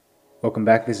Welcome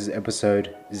back. This is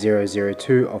episode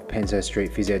 002 of Penzo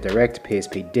Street Physio Direct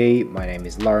PSPD. My name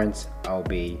is Lawrence. I'll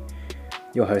be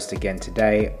your host again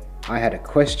today. I had a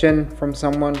question from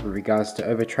someone with regards to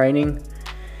overtraining.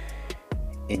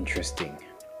 Interesting.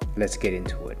 Let's get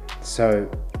into it. So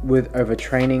with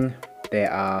overtraining,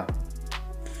 there are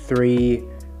three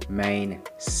main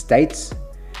states.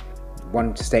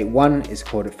 State one is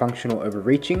called functional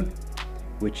overreaching,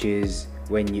 which is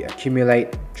when you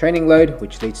accumulate training load,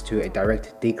 which leads to a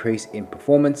direct decrease in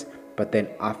performance, but then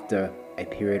after a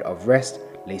period of rest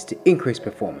leads to increased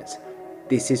performance.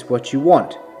 This is what you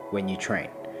want when you train.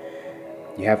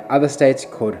 You have other states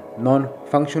called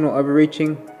non-functional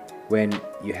overreaching, when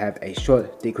you have a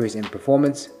short decrease in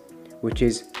performance, which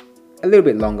is a little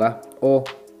bit longer, or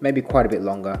maybe quite a bit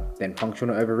longer than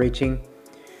functional overreaching.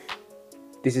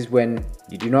 This is when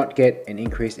you do not get an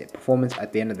increase in performance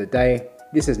at the end of the day.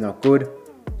 This is not good.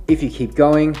 If you keep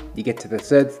going, you get to the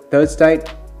third state,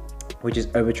 which is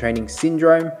overtraining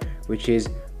syndrome, which is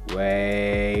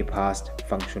way past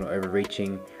functional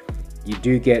overreaching. You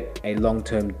do get a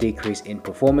long-term decrease in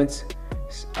performance,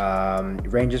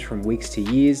 ranges from weeks to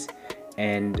years,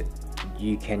 and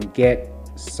you can get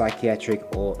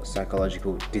psychiatric or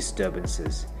psychological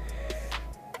disturbances.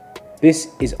 This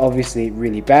is obviously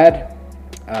really bad.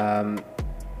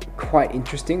 Quite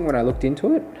interesting when I looked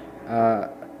into it.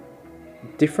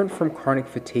 Different from chronic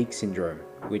fatigue syndrome,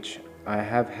 which I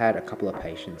have had a couple of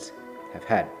patients have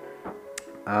had.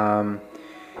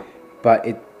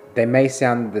 But they may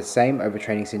sound the same,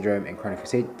 overtraining syndrome and chronic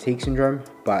fatigue syndrome,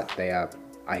 but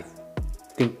I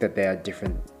think that they are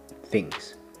different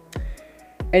things.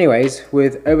 Anyways,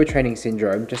 with overtraining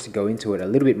syndrome, just to go into it a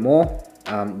little bit more,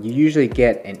 you usually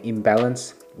get an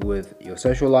imbalance with your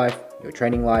social life, your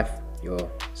training life, your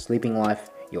sleeping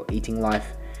life, your eating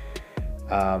life.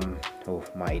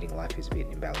 My eating life is a bit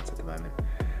imbalanced at the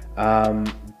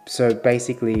moment. So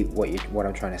basically what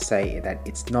I'm trying to say is that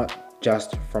it's not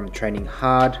just from training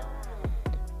hard.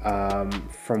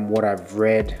 From what I've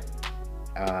read,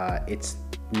 it's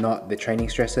not the training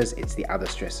stresses, it's the other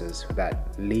stresses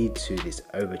that lead to this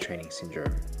overtraining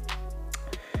syndrome.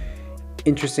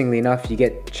 Interestingly enough, you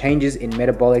get changes in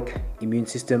metabolic, immune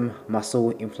system,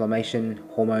 muscle, inflammation,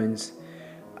 hormones.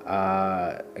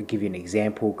 I'll give you an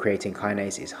example. Creatine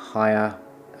kinase is higher,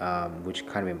 which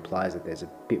kind of implies that there's a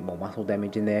bit more muscle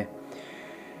damage in there.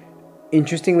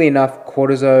 Interestingly enough,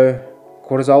 cortisol,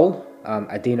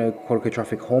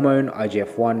 adenocorticotrophic hormone,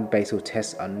 IGF-1 basal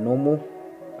tests are normal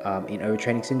in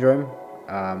overtraining syndrome,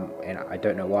 and I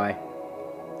don't know why.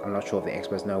 I'm not sure if the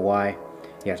experts know why.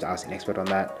 You have to ask an expert on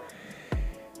that.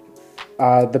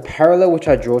 The parallel which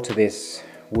I draw to this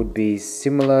would be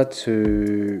similar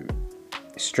to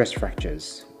stress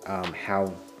fractures,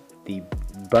 how the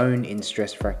bone in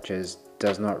stress fractures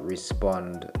does not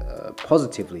respond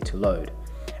positively to load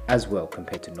as well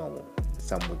compared to normal.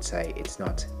 Some would say it's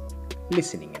not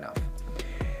listening enough.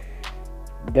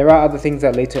 There are other things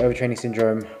that lead to overtraining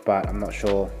syndrome, but I'm not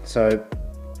sure. So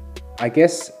I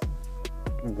guess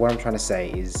what I'm trying to say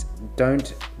is,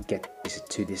 don't get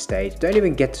to this stage. Don't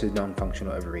even get to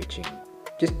non-functional overreaching.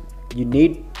 You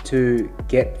need to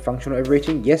get functional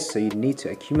overreaching, yes, so you need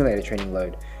to accumulate a training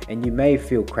load, and you may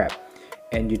feel crap,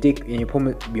 and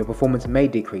your performance may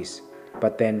decrease,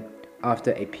 but then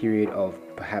after a period of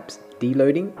perhaps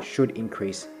deloading should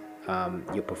increase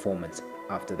your performance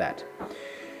after that.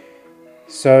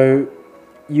 So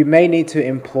you may need to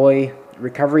employ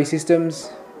recovery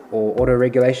systems or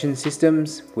auto-regulation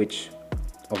systems, which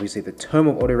obviously the term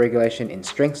of auto-regulation in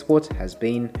strength sports has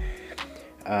been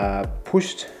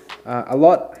pushed a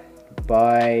lot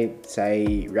by,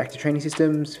 say, reactor training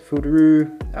systems, Fudaroo,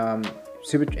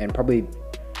 and probably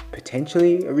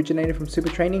potentially originated from super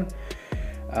training.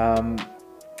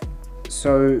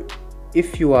 So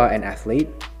if you are an athlete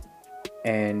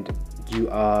and you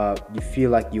feel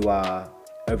like you are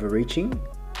overreaching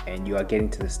and you are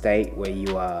getting to the state where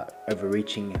you are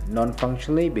overreaching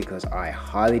non-functionally, because I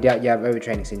highly doubt you have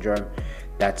overtraining syndrome,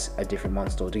 that's a different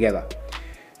monster altogether.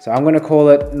 So I'm going to call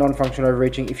it non-functional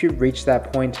overreaching. If you reach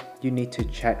that point, you need to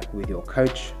chat with your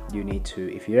coach.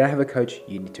 If you don't have a coach,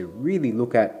 you need to really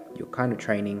look at your kind of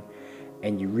training,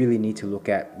 and you really need to look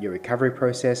at your recovery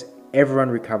process.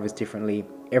 Everyone recovers differently.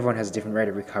 Everyone has a different rate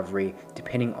of recovery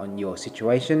depending on your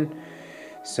situation.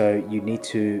 So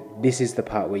this is the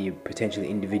part where you potentially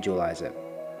individualize it.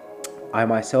 I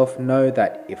myself know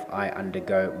that if I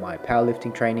undergo my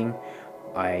powerlifting training,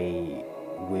 I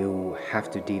will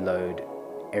have to deload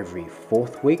every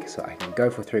 4th week, so I can go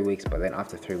for 3 weeks, but then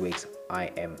after 3 weeks I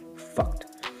am fucked.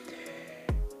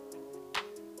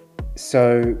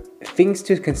 So things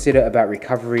to consider about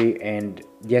recovery, and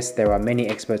yes, there are many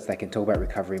experts that can talk about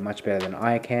recovery much better than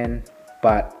I can,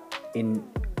 but in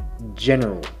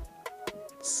general,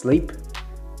 sleep,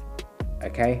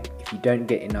 okay? If you don't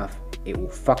get enough, it will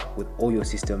fuck with all your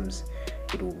systems.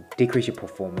 It will decrease your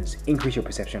performance, increase your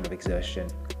perception of exertion.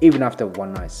 Even after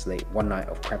one night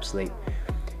of crap sleep,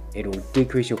 it will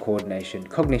decrease your coordination,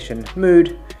 cognition,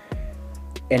 mood,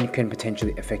 and can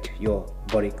potentially affect your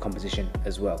body composition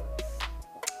as well.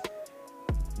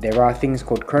 There are things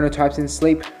called chronotypes in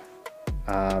sleep.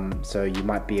 So you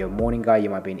might be a morning guy, you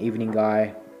might be an evening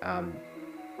guy.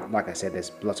 Like I said,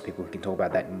 there's lots of people who can talk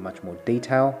about that in much more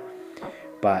detail,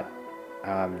 but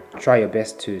try your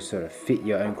best to sort of fit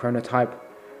your own chronotype,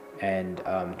 and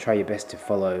try your best to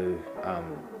follow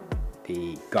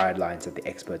the guidelines that the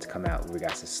experts come out with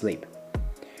regards to sleep.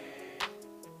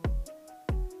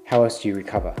 How else do you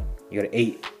recover? You gotta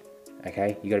eat,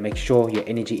 okay? You gotta make sure your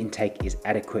energy intake is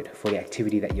adequate for the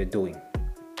activity that you're doing,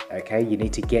 okay? You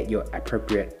need to get your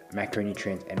appropriate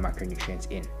macronutrients and micronutrients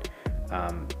in,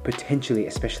 potentially,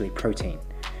 especially protein.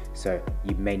 So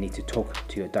you may need to talk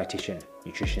to your dietitian,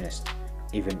 nutritionist,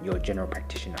 even your general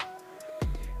practitioner.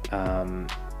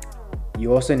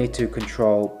 You also need to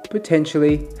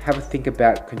potentially have a think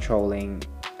about controlling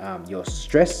your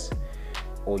stress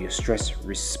or your stress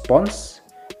response,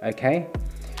 okay?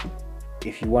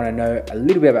 If you want to know a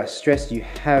little bit about stress, you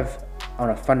have,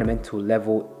 on a fundamental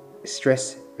level,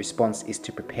 stress response is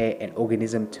to prepare an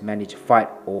organism to manage fight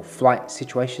or flight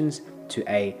situations to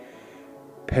a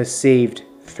perceived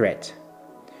threat.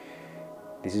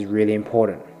 This is really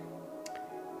important.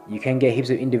 You can get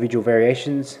heaps of individual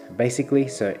variations, basically,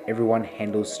 so everyone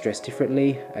handles stress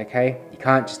differently, okay? You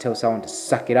can't just tell someone to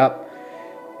suck it up.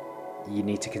 You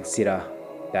need to consider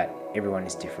that everyone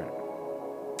is different.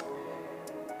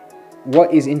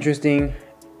 What is interesting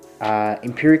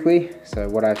empirically, so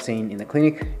what I've seen in the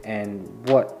clinic, and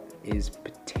what is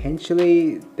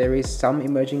potentially, there is some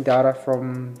emerging data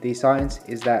from the science,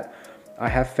 is that I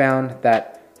have found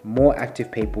that more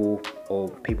active people, or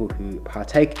people who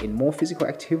partake in more physical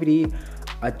activity,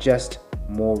 are just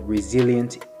more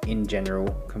resilient in general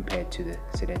compared to the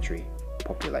sedentary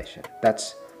population.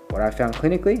 That's what I found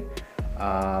clinically.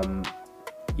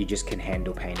 You just can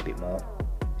handle pain a bit more,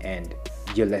 and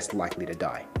you're less likely to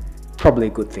die. Probably a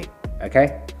good thing,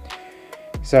 okay?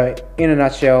 So in a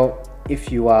nutshell,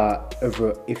 if you are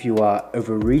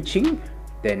overreaching,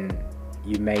 then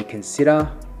you may consider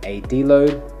a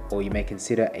deload, or you may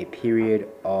consider a period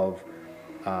of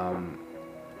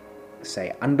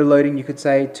say underloading, you could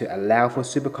say, to allow for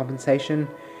supercompensation,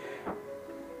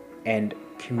 and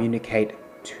communicate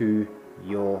to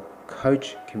your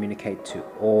coach, communicate to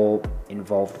all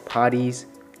involved parties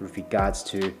with regards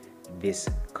to this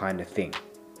kind of thing,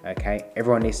 okay?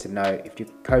 Everyone needs to know. If your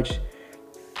coach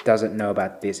doesn't know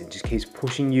about this and just keeps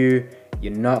pushing you,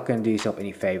 you're not going to do yourself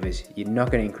any favors. You're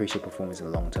not going to increase your performance in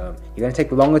the long term. You're going to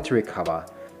take longer to recover.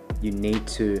 You need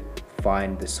to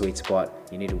find the sweet spot.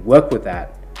 You need to work with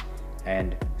that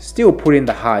and still put in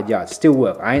the hard yards. Still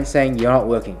work. I ain't saying you're not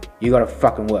working. You got to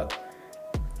fucking work.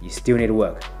 You still need to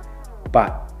work,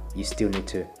 but you still need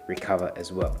to recover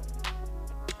as well.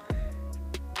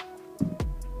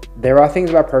 There are things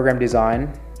about program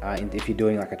design. If you're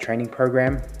doing like a training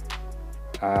program,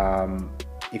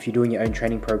 if you're doing your own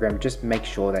training program, just make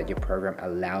sure that your program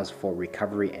allows for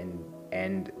recovery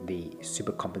and the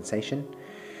super compensation.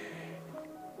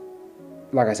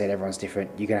 Like I said, everyone's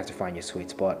different. You're gonna have to find your sweet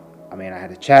spot. I mean, I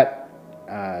had a chat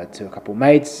to a couple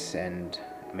mates, and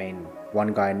I mean,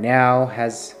 one guy now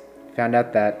has found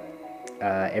out that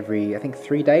every, I think,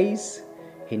 3 days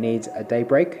he needs a day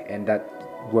break, and that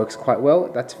works quite well.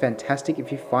 That's fantastic.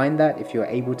 If you find that, if you're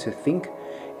able to think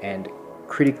and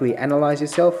critically analyze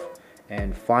yourself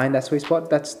and find that sweet spot,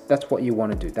 that's what you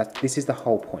want to do. This is the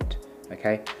whole point,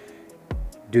 okay?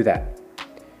 Do that.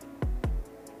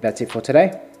 That's it for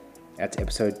today. That's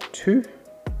episode 2.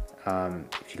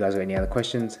 If you guys have any other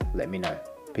questions, let me know.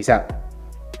 Peace out.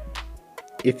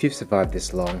 If you've survived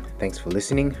this long, thanks for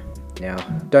listening. Now,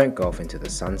 don't go off into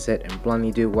the sunset and blindly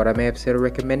do what I may have said or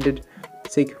recommended.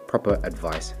 Seek proper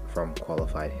advice from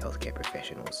qualified healthcare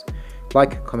professionals.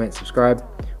 Like, comment, subscribe,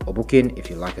 or book in if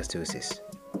you'd like us to assist.